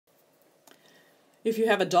If you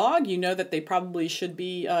have a dog, you know that they probably should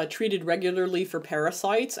be treated regularly for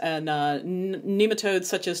parasites, and nematodes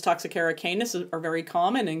such as Toxocara canis are very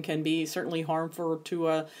common and can be certainly harmful to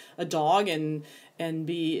a dog and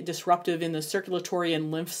be disruptive in the circulatory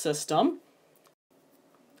and lymph system.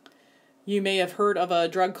 You may have heard of a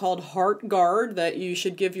drug called HeartGuard that you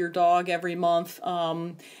should give your dog every month,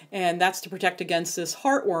 and that's to protect against this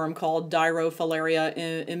heartworm called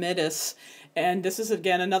Dirofilaria immitis. And this is,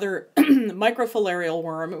 again, another microfilarial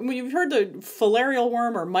worm. You've heard the filarial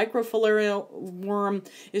worm or microfilarial worm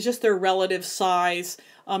is just their relative size.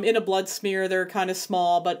 In a blood smear, they're kind of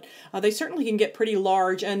small, but they certainly can get pretty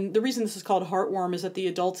large. And the reason this is called heartworm is that the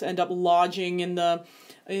adults end up lodging in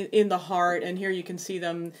the heart. And here you can see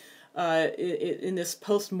them in this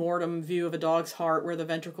post-mortem view of a dog's heart where the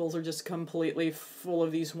ventricles are just completely full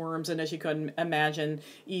of these worms, and as you can imagine,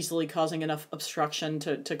 easily causing enough obstruction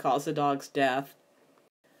to cause the dog's death.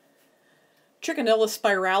 Trichinella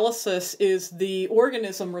spiralis is the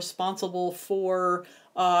organism responsible for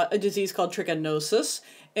a disease called trichinosis,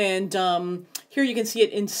 and here you can see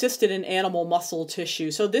it encysted in animal muscle tissue.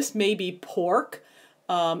 So this may be pork.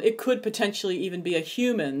 It could potentially even be a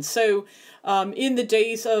human. So in the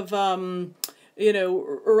days of,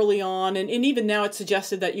 early on, and even now it's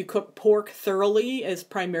suggested that you cook pork thoroughly as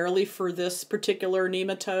primarily for this particular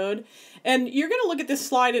nematode. And you're going to look at this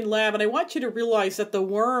slide in lab, and I want you to realize that the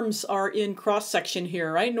worms are in cross-section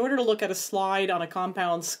here, right? In order to look at a slide on a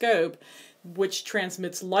compound scope, which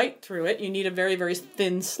transmits light through it, you need a very, very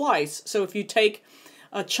thin slice. So if you take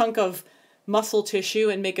a chunk of muscle tissue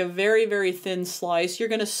and make a very, very thin slice, you're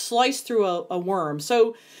going to slice through a worm.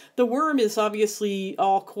 So the worm is obviously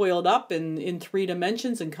all coiled up in 3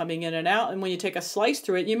 dimensions and coming in and out. And when you take a slice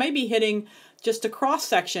through it, you may be hitting just a cross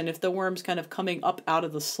section if the worm's kind of coming up out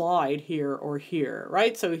of the slide here or here,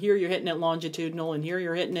 right? So here you're hitting it longitudinal, and here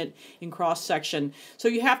you're hitting it in cross section. So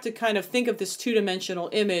you have to kind of think of this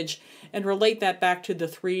 2-dimensional image and relate that back to the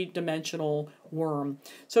 3-dimensional worm.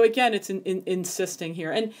 So again, it's insisting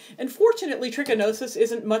here. And fortunately, trichinosis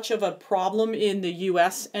isn't much of a problem in the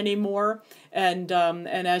US anymore. And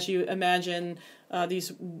as you imagine,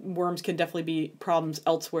 these worms can definitely be problems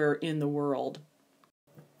elsewhere in the world.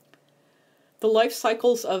 The life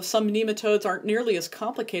cycles of some nematodes aren't nearly as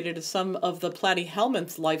complicated as some of the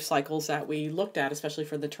platyhelminth life cycles that we looked at, especially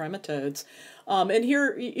for the trematodes. And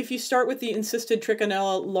here, if you start with the encysted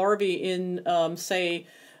trichinella larvae in,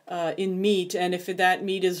 in meat, and if that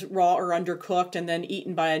meat is raw or undercooked and then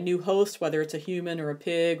eaten by a new host, whether it's a human or a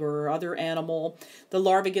pig or other animal, the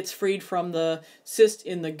larva gets freed from the cyst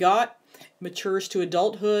in the gut, matures to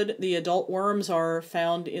adulthood. The adult worms are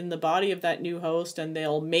found in the body of that new host, and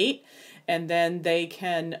they'll mate. And then they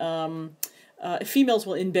can, females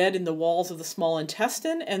will embed in the walls of the small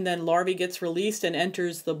intestine, and then larvae gets released and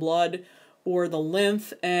enters the blood or the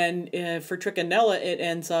lymph. And for trichinella, it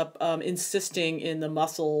ends up encysting in the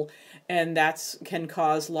muscle, and that can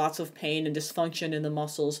cause lots of pain and dysfunction in the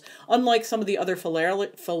muscles. Unlike some of the other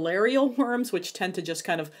filarial worms, which tend to just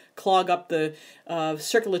kind of clog up the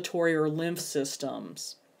circulatory or lymph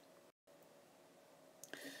systems.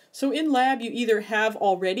 So in lab, you either have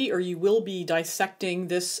already or you will be dissecting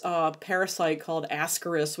this parasite called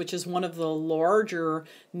Ascaris, which is one of the larger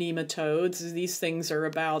nematodes. These things are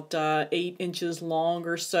about 8 inches long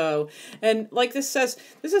or so. And like this says,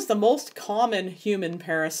 this is the most common human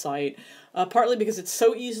parasite, partly because it's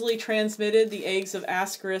so easily transmitted. The eggs of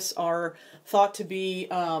Ascaris are thought to be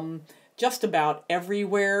just about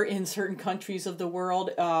everywhere in certain countries of the world.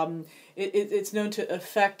 It's known to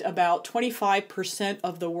affect about 25%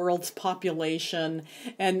 of the world's population,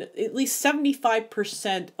 and at least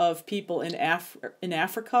 75% of people in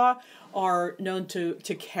Africa are known to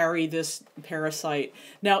carry this parasite.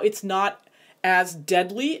 Now, it's not as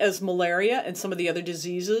deadly as malaria and some of the other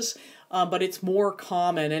diseases, but it's more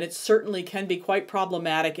common, and it certainly can be quite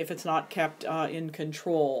problematic if it's not kept in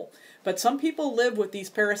control. But some people live with these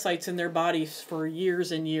parasites in their bodies for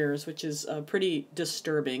years and years, which is pretty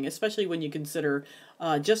disturbing, especially when you consider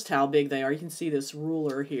just how big they are. You can see this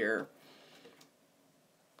ruler here.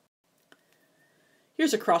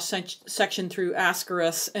 Here's a cross-section through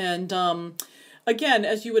Ascaris, and again,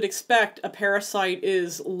 as you would expect, a parasite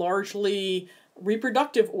is largely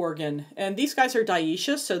reproductive organ, and these guys are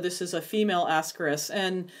dioecious, so this is a female Ascaris.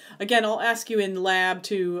 And again, I'll ask you in lab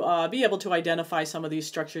to be able to identify some of these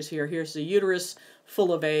structures here. Here's the uterus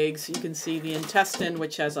full of eggs. You can see the intestine,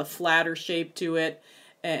 which has a flatter shape to it,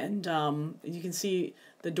 and you can see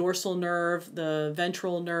the dorsal nerve, the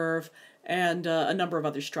ventral nerve, and a number of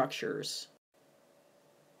other structures.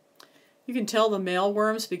 You can tell the male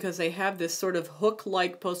worms because they have this sort of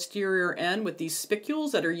hook-like posterior end with these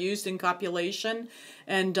spicules that are used in copulation.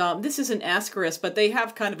 And this isn't Ascaris, but they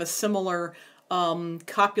have kind of a similar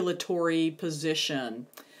copulatory position.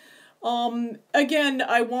 Again,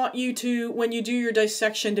 I want you to, when you do your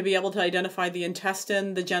dissection, to be able to identify the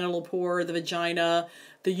intestine, the genital pore, the vagina,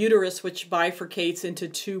 the uterus, which bifurcates into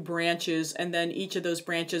two branches, and then each of those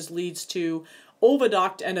branches leads to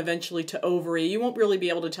oviduct and eventually to ovary. You won't really be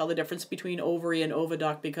able to tell the difference between ovary and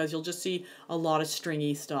oviduct because you'll just see a lot of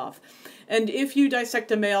stringy stuff. And if you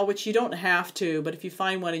dissect a male, which you don't have to, but if you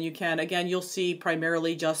find one and you can, again, you'll see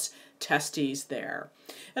primarily just testes there.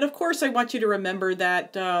 And of course, I want you to remember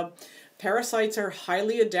that parasites are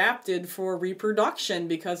highly adapted for reproduction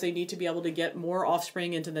because they need to be able to get more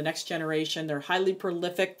offspring into the next generation. They're highly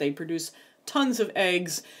prolific. They produce tons of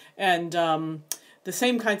eggs, and the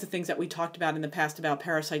same kinds of things that we talked about in the past about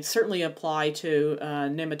parasites certainly apply to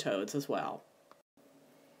nematodes as well.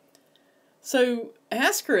 So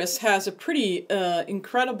Ascaris has a pretty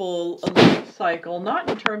incredible life cycle, not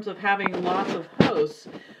in terms of having lots of hosts,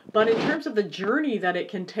 but in terms of the journey that it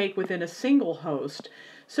can take within a single host.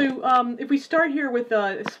 So if we start here with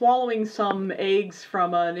swallowing some eggs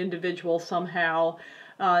from an individual somehow,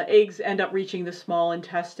 eggs end up reaching the small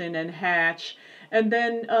intestine and hatch, and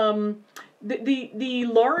then the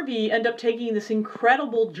larvae end up taking this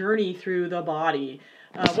incredible journey through the body.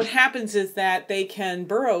 What happens is that they can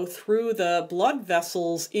burrow through the blood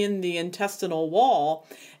vessels in the intestinal wall,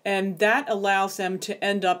 and that allows them to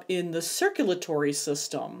end up in the circulatory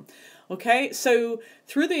system. Okay, so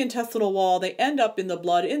through the intestinal wall, they end up in the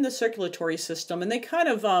blood in the circulatory system, and they kind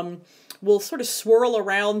of will sort of swirl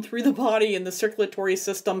around through the body in the circulatory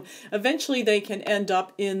system. Eventually, they can end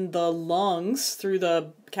up in the lungs, through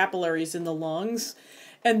the capillaries in the lungs.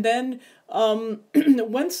 And then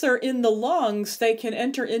once they're in the lungs, they can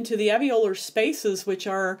enter into the alveolar spaces, which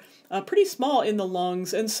are pretty small in the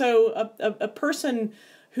lungs. And so a person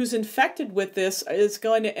who's infected with this is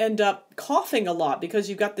going to end up coughing a lot because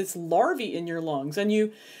you've got this larvae in your lungs. And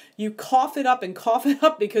you cough it up and cough it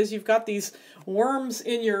up because you've got these worms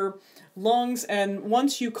in your lungs. And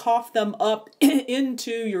once you cough them up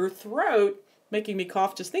into your throat, making me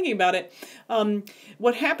cough just thinking about it,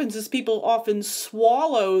 what happens is people often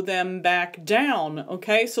swallow them back down,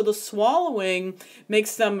 okay? So the swallowing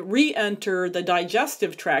makes them re-enter the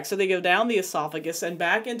digestive tract. So they go down the esophagus and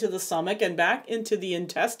back into the stomach and back into the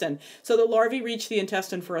intestine. So the larvae reach the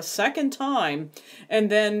intestine for a second time, and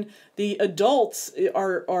then the adults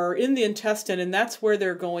are in the intestine, and that's where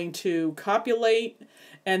they're going to copulate.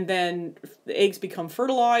 And then the eggs become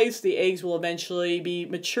fertilized, the eggs will eventually be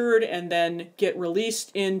matured and then get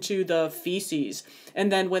released into the feces.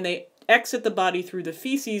 And then when they exit the body through the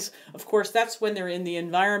feces, of course, that's when they're in the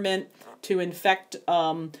environment to infect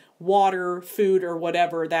water, food, or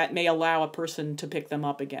whatever that may allow a person to pick them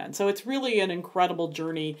up again. So it's really an incredible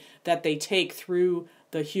journey that they take through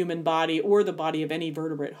the human body or the body of any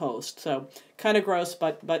vertebrate host. So kind of gross,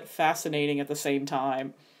 but fascinating at the same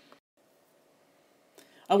time.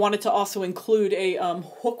 I wanted to also include a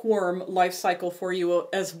hookworm life cycle for you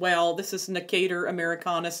as well. This is Necator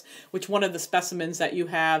americanus, which one of the specimens that you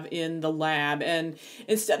have in the lab. And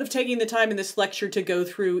instead of taking the time in this lecture to go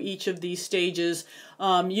through each of these stages,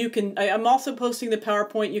 I'm also posting the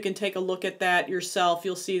PowerPoint. You can take a look at that yourself.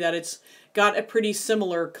 You'll see that it's got a pretty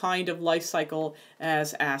similar kind of life cycle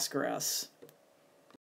as Ascaris.